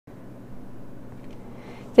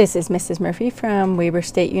This is Mrs. Murphy from Weber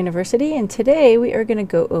State University, and today we are going to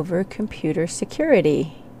go over computer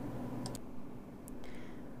security.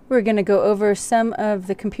 We're going to go over some of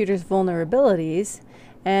the computer's vulnerabilities,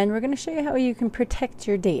 and we're going to show you how you can protect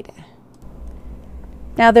your data.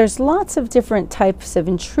 Now, there's lots of different types of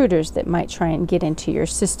intruders that might try and get into your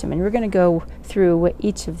system, and we're going to go through what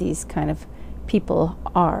each of these kind of people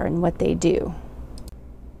are and what they do.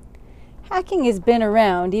 Hacking has been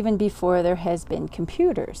around even before there has been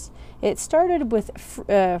computers. It started with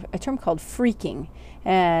a term called phreaking,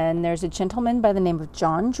 and there's a gentleman by the name of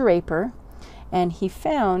John Draper, and he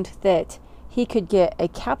found that he could get a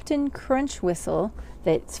Captain Crunch whistle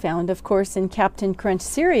that's found, of course, in Captain Crunch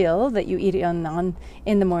cereal that you eat in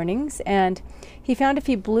the mornings, and he found if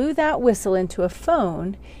he blew that whistle into a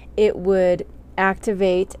phone, it would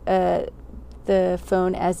activate the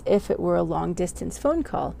phone as if it were a long-distance phone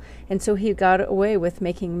call. And so he got away with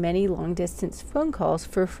making many long-distance phone calls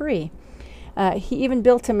for free. He even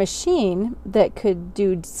built a machine that could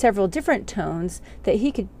do several different tones that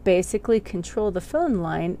he could basically control the phone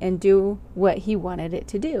line and do what he wanted it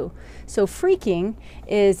to do. So phreaking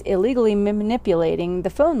is illegally manipulating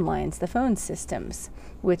the phone lines, the phone systems,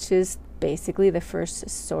 which is basically the first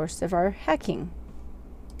source of our hacking.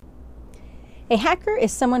 A hacker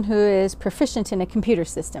is someone who is proficient in a computer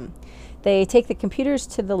system. They take the computers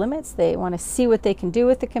to the limits. They want to see what they can do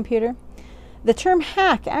with the computer. The term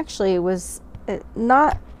hack actually was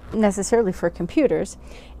not necessarily for computers.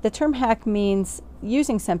 The term hack means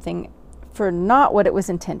using something for not what it was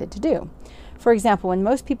intended to do. For example, when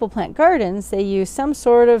most people plant gardens, they use some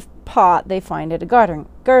sort of pot they find at a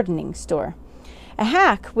gardening store. A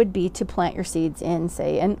hack would be to plant your seeds in,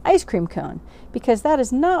 say, an ice cream cone, because that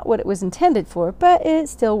is not what it was intended for, but it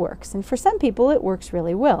still works. And for some people, it works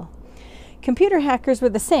really well. Computer hackers were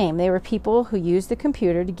the same. They were people who used the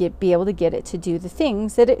computer to be able to get it to do the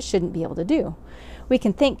things that it shouldn't be able to do. We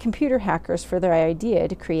can thank computer hackers for their idea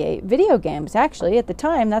to create video games. Actually, at the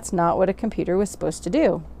time, that's not what a computer was supposed to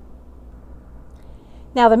do.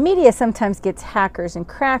 Now, the media sometimes gets hackers and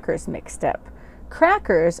crackers mixed up.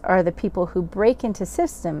 Crackers are the people who break into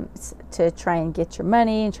systems to try and get your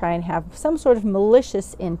money and try and have some sort of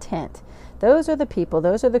malicious intent. Those are the people,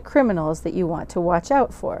 those are the criminals that you want to watch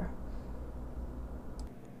out for.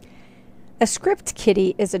 A script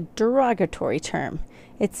kiddie is a derogatory term.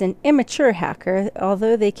 It's an immature hacker,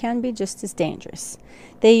 although they can be just as dangerous.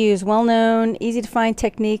 They use well-known, easy-to-find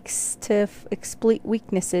techniques to exploit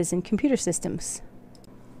weaknesses in computer systems.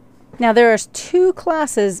 Now, there are two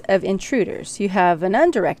classes of intruders. You have an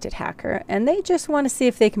undirected hacker, and they just want to see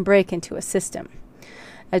if they can break into a system.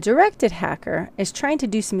 A directed hacker is trying to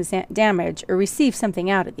do some damage or receive something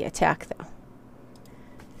out of the attack, though.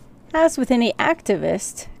 As with any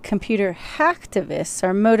activist, computer hacktivists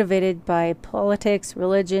are motivated by politics,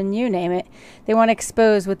 religion, you name it. They want to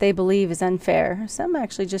expose what they believe is unfair. Some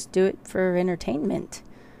actually just do it for entertainment.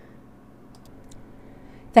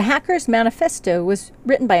 The hacker's Manifesto was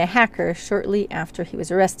written by a hacker shortly after he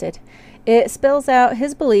was arrested. It spells out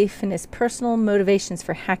his belief and his personal motivations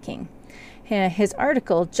for hacking. His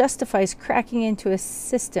article justifies cracking into a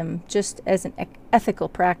system just as an ethical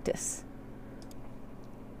practice.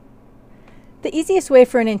 The easiest way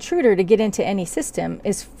for an intruder to get into any system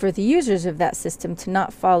is for the users of that system to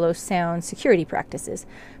not follow sound security practices.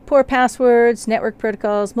 Poor passwords, network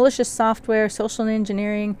protocols, malicious software, social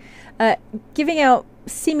engineering, giving out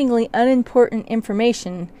seemingly unimportant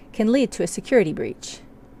information can lead to a security breach.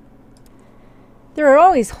 There are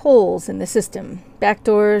always holes in the system,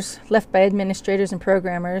 backdoors left by administrators and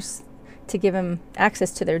programmers to give them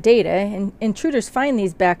access to their data, and intruders find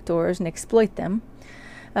these backdoors and exploit them.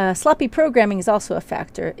 Sloppy programming is also a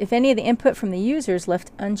factor. If any of the input from the user is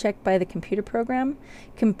left unchecked by the computer program,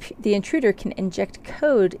 the intruder can inject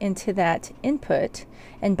code into that input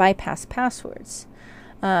and bypass passwords.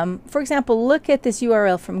 For example, look at this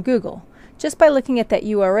URL from Google. Just by looking at that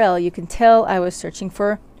URL, you can tell I was searching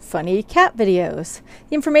for funny cat videos.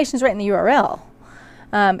 The information is right in the URL.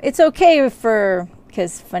 It's okay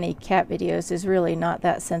because funny cat videos is really not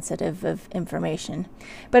that sensitive of information.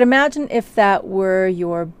 But imagine if that were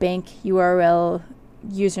your bank URL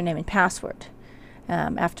username and password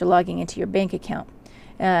after logging into your bank account.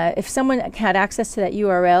 If someone had access to that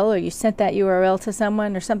URL, or you sent that URL to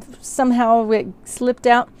someone, or somehow it slipped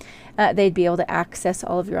out, they'd be able to access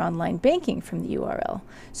all of your online banking from the URL.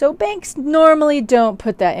 So banks normally don't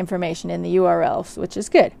put that information in the URL, which is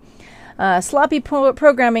good. Sloppy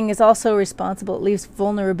programming is also responsible. It leaves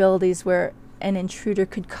vulnerabilities where an intruder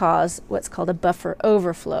could cause what's called a buffer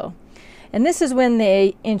overflow. And this is when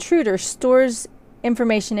the intruder stores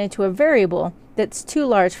information into a variable that's too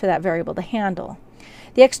large for that variable to handle.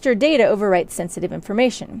 The extra data overwrites sensitive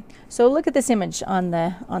information. So look at this image on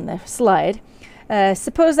the slide.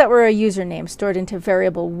 Suppose that were a username stored into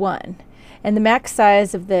variable 1, and the max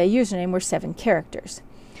size of the username were 7 characters.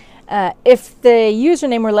 If the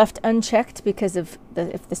username were left unchecked because of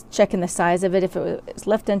checking the size of it, if it was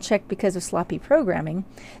left unchecked because of sloppy programming,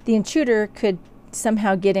 the intruder could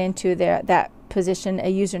somehow get into that position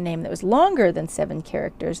a username that was longer than 7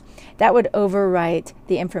 characters. That would overwrite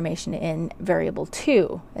the information in variable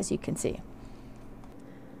 2, as you can see.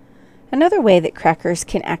 Another way that crackers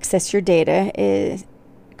can access your data is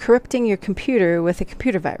corrupting your computer with a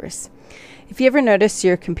computer virus. If you ever notice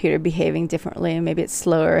your computer behaving differently, maybe it's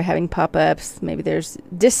slower, having pop-ups, maybe there's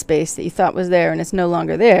disk space that you thought was there and it's no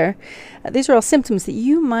longer there, these are all symptoms that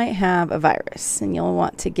you might have a virus, and you'll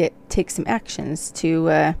want to take some actions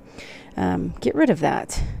to get rid of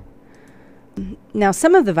that. Now,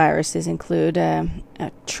 some of the viruses include a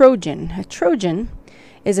Trojan. A Trojan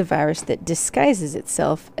is a virus that disguises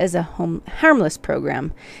itself as a harmless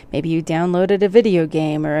program. Maybe you downloaded a video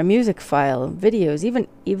game or a music file, videos,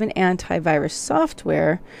 even antivirus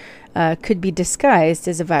software could be disguised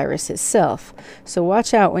as a virus itself. So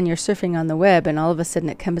watch out when you're surfing on the web and all of a sudden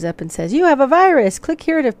it comes up and says, "You have a virus, click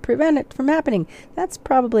here to prevent it from happening." That's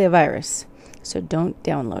probably a virus, so don't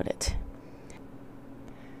download it.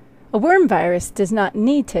 A worm virus does not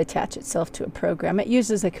need to attach itself to a program. It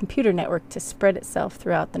uses a computer network to spread itself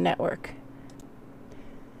throughout the network.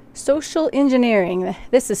 Social engineering.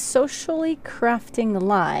 This is socially crafting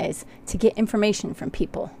lies to get information from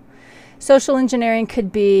people. Social engineering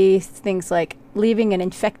could be things like leaving an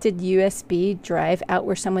infected USB drive out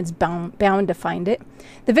where someone's bound to find it.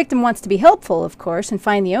 The victim wants to be helpful, of course, and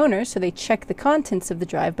find the owner, so they check the contents of the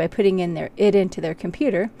drive by putting it into their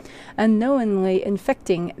computer, unknowingly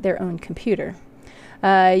infecting their own computer.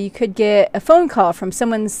 You could get a phone call from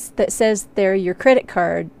someone that says your credit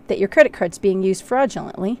card's being used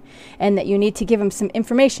fraudulently, and that you need to give them some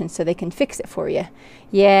information so they can fix it for you.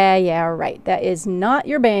 Yeah, right. That is not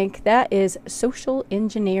your bank. That is social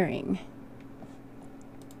engineering.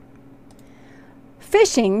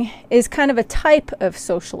 Phishing is kind of a type of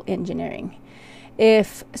social engineering.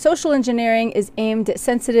 If social engineering is aimed at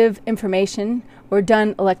sensitive information or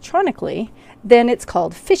done electronically, then it's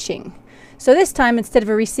called phishing. So this time, instead of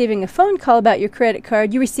receiving a phone call about your credit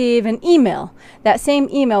card, you receive an email. That same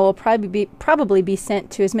email will probably be sent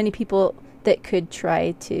to as many people that could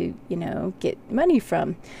try to, get money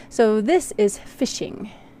from. So this is phishing.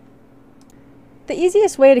 The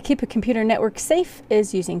easiest way to keep a computer network safe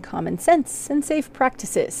is using common sense and safe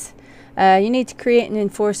practices. You need to create and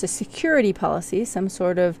enforce a security policy, some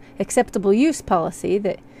sort of acceptable use policy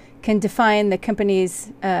that can define the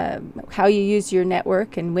company's how you use your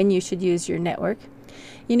network and when you should use your network.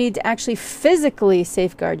 You need to actually physically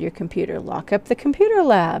safeguard your computer. Lock up the computer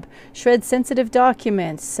lab, shred sensitive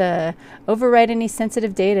documents, overwrite any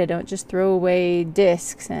sensitive data. Don't just throw away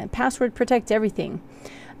disks. Password protect everything.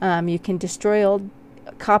 You can destroy old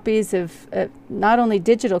copies of not only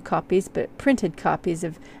digital copies but printed copies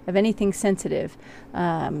of anything sensitive.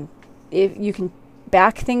 If you can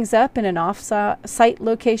back things up in an off-site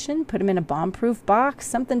location, put them in a bomb-proof box,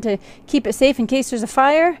 something to keep it safe in case there's a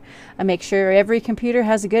fire. Make sure every computer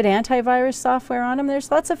has a good antivirus software on them. There's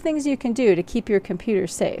lots of things you can do to keep your computer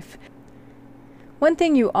safe. One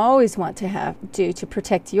thing you always want to do to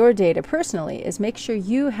protect your data personally is make sure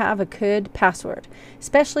you have a good password,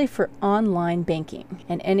 especially for online banking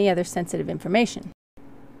and any other sensitive information.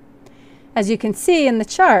 As you can see in the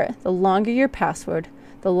chart, the longer your password,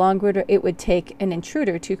 the longer it would take an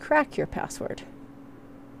intruder to crack your password.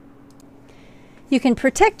 You can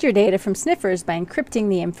protect your data from sniffers by encrypting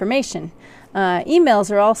the information.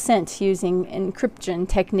 Emails are all sent using encryption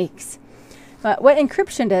techniques. What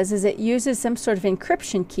encryption does is it uses some sort of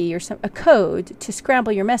encryption key or a code to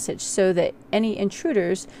scramble your message so that any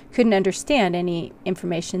intruders couldn't understand any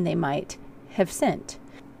information they might have sent.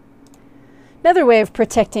 Another way of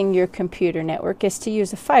protecting your computer network is to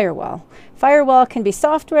use a firewall. Firewall can be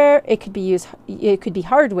software, it could be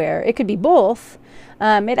hardware, it could be both.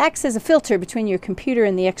 It acts as a filter between your computer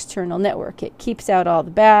and the external network. It keeps out all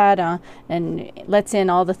the bad and lets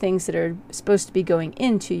in all the things that are supposed to be going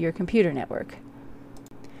into your computer network.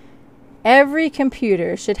 Every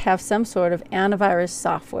computer should have some sort of antivirus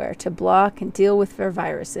software to block and deal with their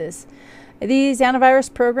viruses. These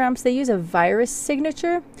antivirus programs, they use a virus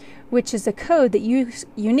signature, which is a code that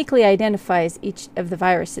uniquely identifies each of the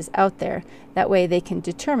viruses out there. That way they can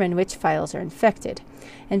determine which files are infected.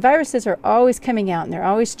 And viruses are always coming out and they're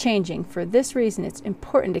always changing. For this reason, it's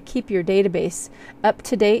important to keep your database up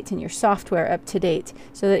to date and your software up to date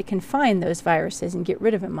so that it can find those viruses and get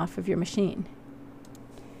rid of them off of your machine.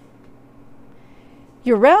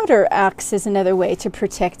 Your router acts as another way to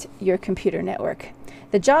protect your computer network.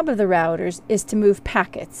 The job of the routers is to move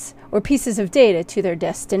packets or pieces of data to their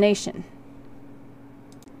destination.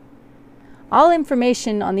 All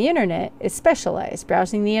information on the internet is specialized.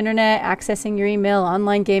 Browsing the internet, accessing your email,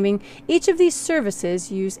 online gaming, each of these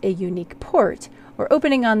services use a unique port or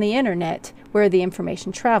opening on the internet where the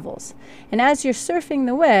information travels. And as you're surfing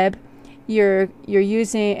the web, you're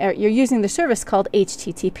using the service called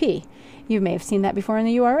HTTP. You may have seen that before in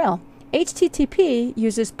the URL. HTTP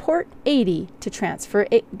uses port 80 to transfer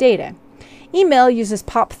data. Email uses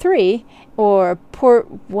POP3 or port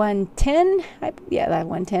 110. Yeah, that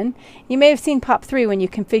 110. You may have seen POP3 when you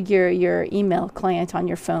configure your email client on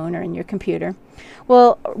your phone or in your computer.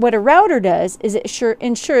 Well, what a router does is it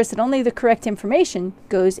ensures that only the correct information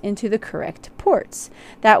goes into the correct ports.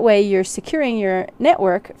 That way you're securing your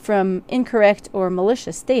network from incorrect or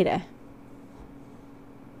malicious data.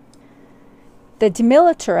 The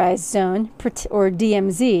Demilitarized Zone, or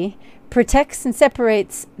DMZ, protects and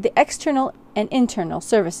separates the external and internal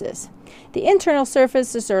services. The internal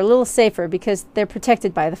services are a little safer because they're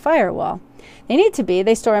protected by the firewall. They need to be.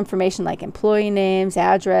 They store information like employee names,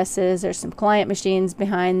 addresses, there's some client machines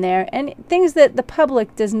behind there, and things that the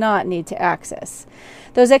public does not need to access.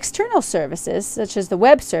 Those external services, such as the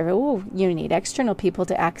web server, you need external people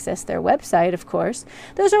to access their website, of course.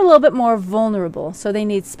 Those are a little bit more vulnerable, so they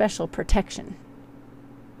need special protection.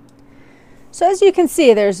 So as you can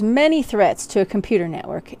see, there's many threats to a computer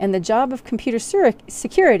network, and the job of computer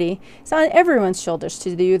security is on everyone's shoulders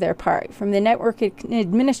to do their part, from the network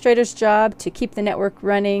administrator's job to keep the network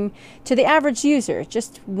running to the average user.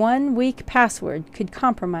 Just one weak password could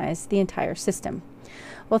compromise the entire system.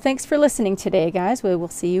 Well, thanks for listening today, guys. We will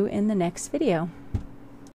see you in the next video.